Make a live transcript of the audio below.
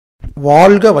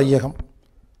வாழ்க வையகம்.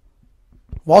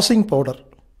 Washing powder,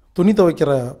 துணி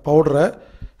துவைக்கிற பவுடரை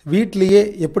வீட்டிலேயே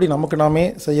எப்படி நமக்கு நாமே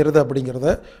செய்கிறது அப்படிங்கிறத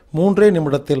 3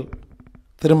 நிமிடத்தில்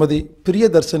திருமதி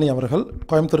பிரியதர்ஷினி அவர்கள்,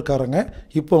 கோயம்புத்தூர்காரங்க,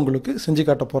 இப்போ உங்களுக்கு செஞ்சு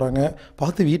காட்ட போகிறாங்க.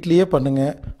 பார்த்து வீட்டிலேயே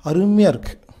பண்ணுங்கள், அருமையாக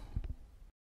இருக்குது.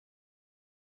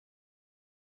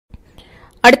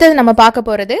 அடுத்தது நம்ம பார்க்க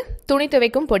போகிறது துணி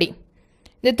துவைக்கும் பொடி.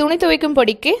 இந்த துணி துவைக்கும்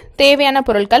பொடிக்கு தேவையான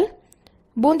பொருட்கள்: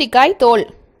 பூந்திக்காய் தோல்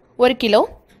 1 கிலோ,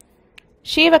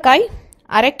 சீவக்காய்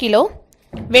 1/2 கிலோ,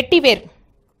 வெட்டிவேர்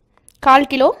 1/4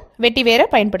 கிலோ வெட்டிவேரை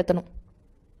பயன்படுத்தணும்.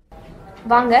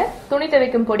 வாங்க துணி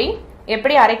துவைக்கும் பொடி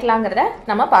எப்படி அரைக்கலாங்கிறத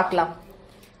நம்ம பார்க்கலாம்.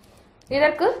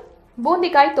 இதற்கு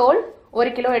பூந்திக்காய் தோல்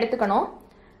 1 கிலோ எடுத்துக்கணும்.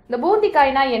 இந்த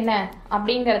பூந்திக்காய்னா என்ன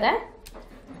அப்படிங்கிறத,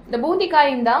 இந்த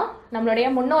பூந்திக்காயும் தான் நம்மளுடைய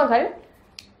முன்னோர்கள்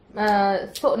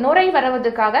நுரை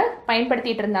வருவதற்காக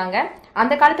பயன்படுத்திட்டு இருந்தாங்க.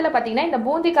 அந்த காலத்துல பாத்தீங்கன்னா இந்த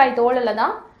பூந்திக்காய் தோலில்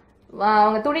தான்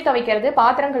அவங்க துணி துவைக்கிறது,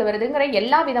 பாத்திரம் கழுவுறதுங்கிற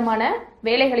எல்லா விதமான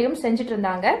வேலைகளையும் செஞ்சுட்டு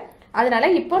இருந்தாங்க. அதனால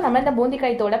இப்போ நம்ம இந்த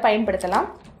பூந்திக்காய் தோலை பயன்படுத்தலாம்.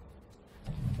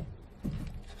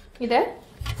 இத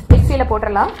மிக்சியில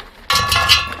போட்டுடலாம்.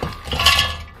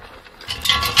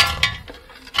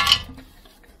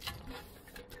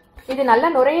 இது நல்ல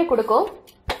நுரையை கொடுக்கும்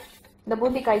இந்த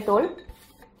பூந்திக்காய் தோல்.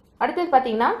 அடுத்தது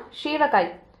பாத்தீங்கன்னா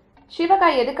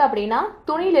சீவக்காய் எதுக்கு அப்படின்னா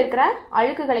துணியில் இருக்கிற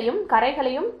அழுக்குகளையும்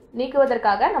கரைகளையும்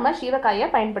நீக்குவதற்காக நம்ம சீவக்காயை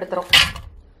பயன்படுத்துறோம்.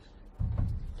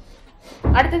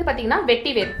 அடுத்தது பாத்தீங்கன்னா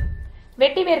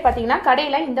வெட்டிவேர் பாத்தீங்கன்னா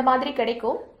கடையில இந்த மாதிரி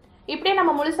கிடைக்கும். இப்படியே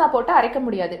நம்ம முழுசா போட்டு அரைக்க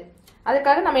முடியாது.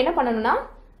 அதுக்காக நம்ம என்ன பண்ணணும்னா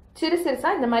சிறுசா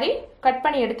இந்த மாதிரி கட்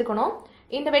பண்ணி எடுத்துக்கணும்.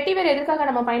 இந்த வெட்டிவேர்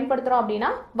எதுக்காக நம்ம பயன்படுத்துறோம்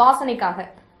அப்படின்னா வாசனைக்காக.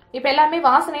 இப்ப எல்லாமே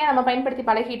வாசனையா நம்ம பயன்படுத்தி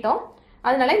பழகிட்டோம்.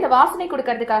 அதனால இந்த வாசனை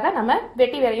கொடுக்கறதுக்காக நம்ம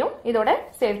வெட்டிவேரையும் இதோட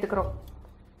சேர்த்துக்கிறோம்.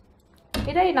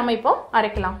 இதை நம்ம இப்போ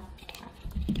அரைக்கலாம்.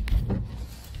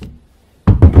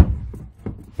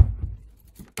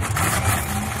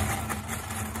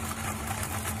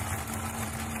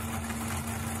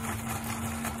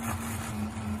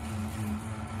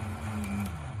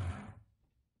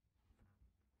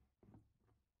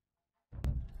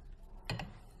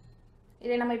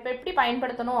 இதை நம்ம இப்ப எப்படி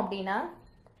பயன்படுத்தணும் அப்படின்னா,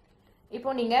 இப்போ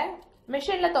நீங்க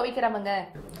மிஷின்ல துவைக்கிறவங்க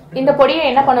இந்த பொடியை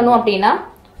என்ன பண்ணணும் அப்படின்னா,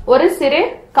 ஒரு சிறு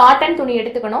காட்டன் துணி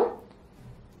எடுத்துக்கணும்.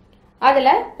 அதுல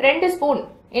 2 ஸ்பூன்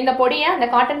இந்த பொடியை அந்த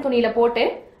காட்டன் துணியில போட்டு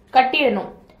கட்டிடணும்.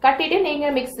 கட்டிட்டு நீங்க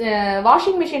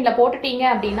வாஷிங் மிஷின்ல போட்டுட்டீங்க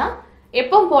அப்படின்னா,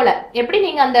 எப்பவும் போல எப்படி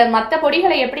நீங்க அந்த மத்த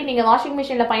பொடிகளை எப்படி நீங்க வாஷிங்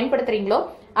மிஷின்ல பயன்படுத்துறீங்களோ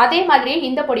அதே மாதிரியே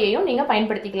இந்த பொடியையும் நீங்க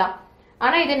பயன்படுத்திக்கலாம்.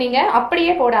 ஆனா இது நீங்க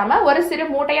அப்படியே போடாம ஒரு சிறு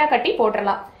மூட்டையா கட்டி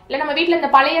போட்டுடலாம். இல்ல நம்ம வீட்டுல இந்த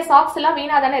பழைய சாக்ஸ் எல்லாம்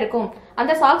வீணா தானே இருக்கும்,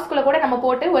 அந்த சாக்ஸ்குள்ள கூட நம்ம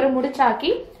போட்டு ஒரு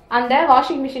முடிச்சாக்கி அந்த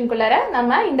வாஷிங் மிஷின்குள்ளார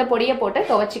நம்ம இந்த பொடியை போட்டு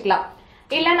துவைச்சிக்கலாம்.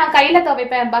 இல்ல நான் கையில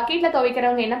துவைப்பேன், பக்கெட்ல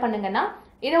துவைக்கிறவங்க என்ன பண்ணுங்கன்னா,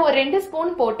 இதை ஒரு 2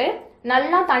 ஸ்பூன் போட்டு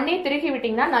நல்லா தண்ணி திருகி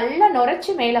விட்டீங்கன்னா நல்லா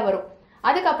நுரைச்சு மேல வரும்.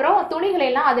 அதுக்கப்புறம் துணிகளை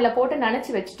எல்லாம் அதுல போட்டு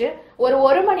நனைச்சு வச்சுட்டு ஒரு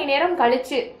 1 மணி நேரம்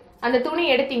கழிச்சு அந்த துணி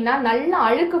எடுத்தீங்கன்னா நல்லா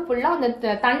அழுக்கு ஃபுல்லா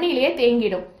அந்த தண்ணியிலேயே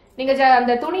தேங்கிடும். நீங்க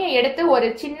அந்த துணியை எடுத்து ஒரு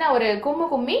சின்ன ஒரு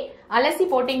கும்மி அலசி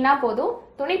போட்டீங்கன்னா போதும்,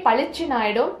 துணி பளிச்சுன்னு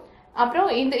ஆயிடும். அப்புறம்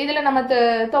இதுல நம்ம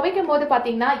துவைக்கும் போது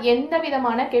பாத்தீங்கன்னா எந்த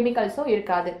விதமான கெமிக்கல்ஸும்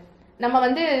இருக்காது. நம்ம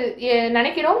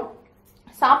நினைக்கிறோம்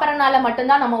சாப்பிடறதுனால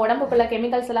மட்டும்தான் நம்ம உடம்புக்குள்ள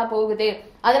கெமிக்கல்ஸ் எல்லாம் போகுது,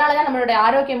 அதனாலதான் நம்மளுடைய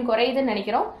ஆரோக்கியம் குறையுதுன்னு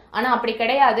நினைக்கிறோம். ஆனா அப்படி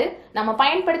கிடையாது. நம்ம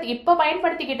இப்ப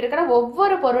பயன்படுத்திக்கிட்டு இருக்கிற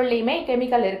ஒவ்வொரு பொருள்லயுமே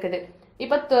கெமிக்கல் இருக்குது.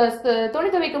 இப்ப துணி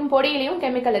துவைக்கும் பொடியிலையும்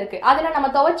கெமிக்கல் இருக்கு. அதுல நம்ம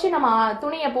துவைச்சு நம்ம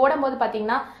துணியை போடும் போது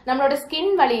பாத்தீங்கன்னா நம்மளோட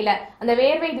ஸ்கின் வழியில, அந்த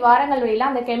வேர்வை துவாரங்கள் வழியில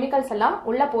அந்த கெமிக்கல்ஸ் எல்லாம்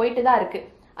உள்ள போயிட்டு தான் இருக்கு.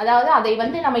 அதாவது அதை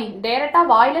நம்ம டைரக்டா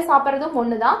வாயில சாப்பிட்றதும்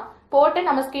ஒண்ணுதான், போட்டு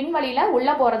நம்ம ஸ்கின் வழியில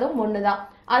உள்ள போறதும் ஒண்ணுதான்.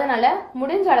 அதனால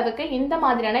முடிஞ்ச அளவுக்கு இந்த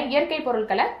மாதிரியான இயற்கை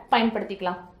பொருட்களை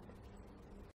பயன்படுத்திக்கலாம்.